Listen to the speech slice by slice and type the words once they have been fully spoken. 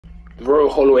Royal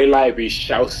Holloway Library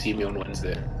shall see me on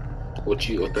Wednesday. Or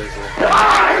Tuesday or Thursday. Oh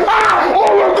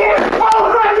my god!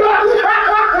 Oh my god!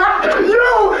 Yo!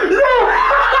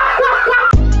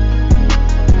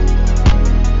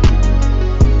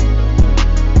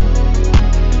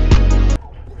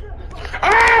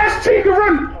 Take a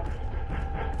run!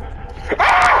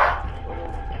 Ah!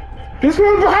 There's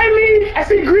one behind me! I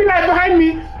see green light behind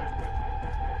me!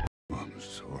 I'm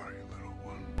sorry, little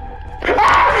one.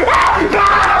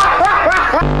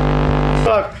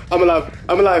 I'm alive.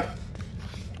 I'm alive.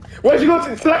 Where'd you go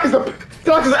to? Slack is the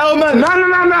L man. No.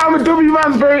 I'm a W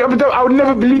man, bro. I would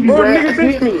never believe you, bro. Nigga,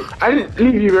 face me. I didn't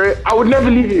leave you, bro. I would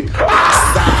never leave you.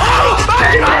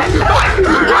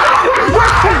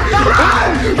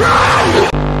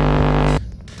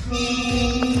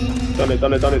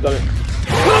 Done it.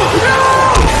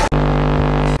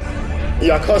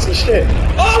 Yeah, I can't see shit.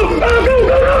 Oh,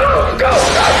 go!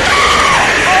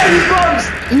 Oh,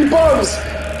 you bombs!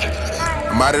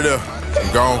 I'm out of there.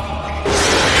 I'm gone.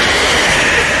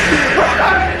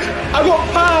 I got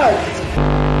packed!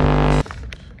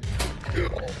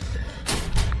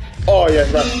 Oh,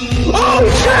 yeah, right. Oh,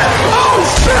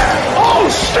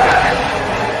 shit!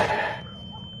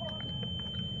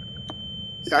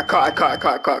 Yeah, I can't.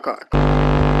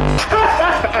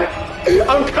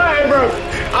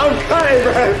 I'm cutting,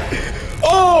 bro.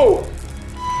 Oh!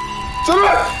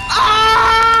 Someone!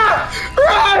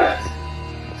 Run!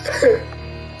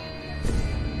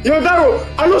 Yo, Daryl,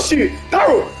 I lost you.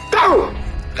 Daryl!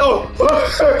 Oh!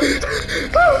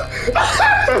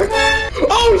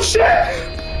 Oh, shit!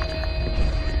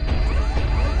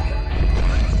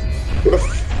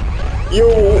 Yo!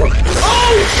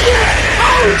 Oh, shit!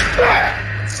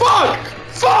 Fuck!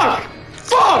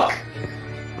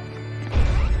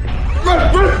 Run!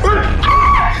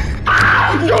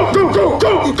 Go!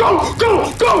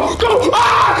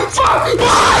 Fuck!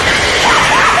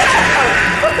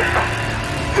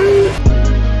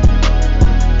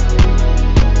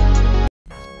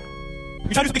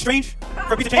 You trying to do something strange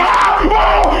for a piece of change?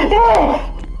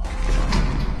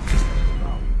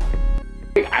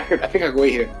 I think I can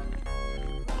wait here.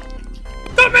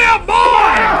 Let me up, boy!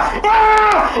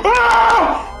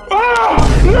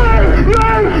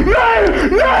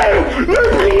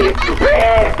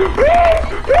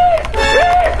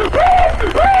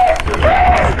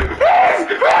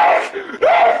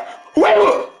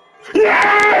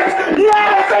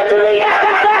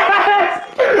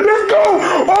 Let's go!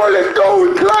 Oh, let's go!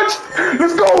 Clutch!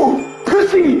 Let's go!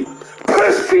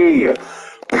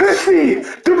 Pussy!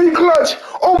 W clutch!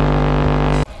 Oh!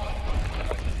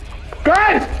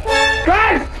 Guys!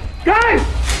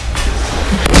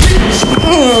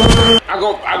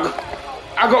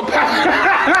 I got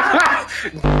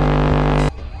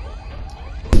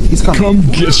He's coming. Come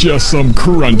get you some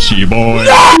crunchy, boy.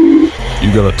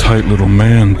 You got a tight little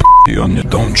man on you,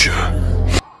 don't you?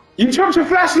 You dropped your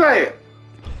flashlight!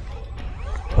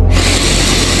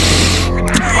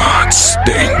 It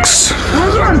stinks.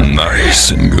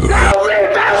 Nice and good. Damn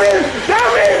it!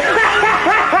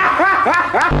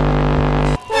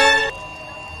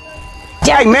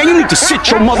 Dang, man, you need to sit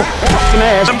your motherfucking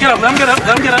ass. Let him get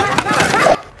up.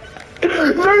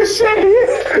 No shit!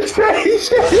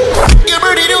 Get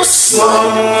ready to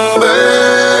let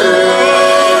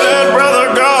brother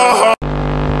go.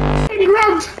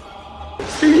 Grabbed!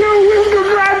 Yo, Will's got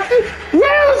grabbed!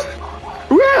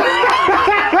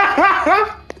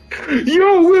 Yo,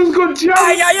 Will's got jumped!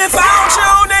 You found you,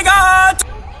 nigga!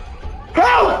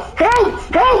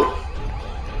 Help!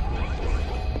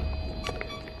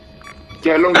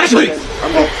 Yeah, long Ashley,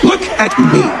 look at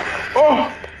me. Oh!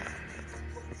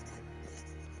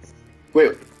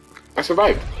 Wait, I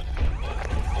survived.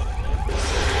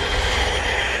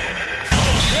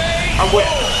 I'm wet.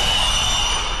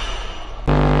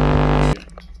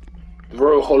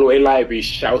 Royal Holloway Library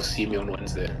shall see me on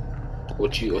Wednesday. Or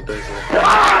Tuesday or Thursday. Oh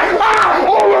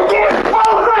my god!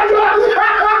 Oh my god!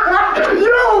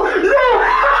 Yo!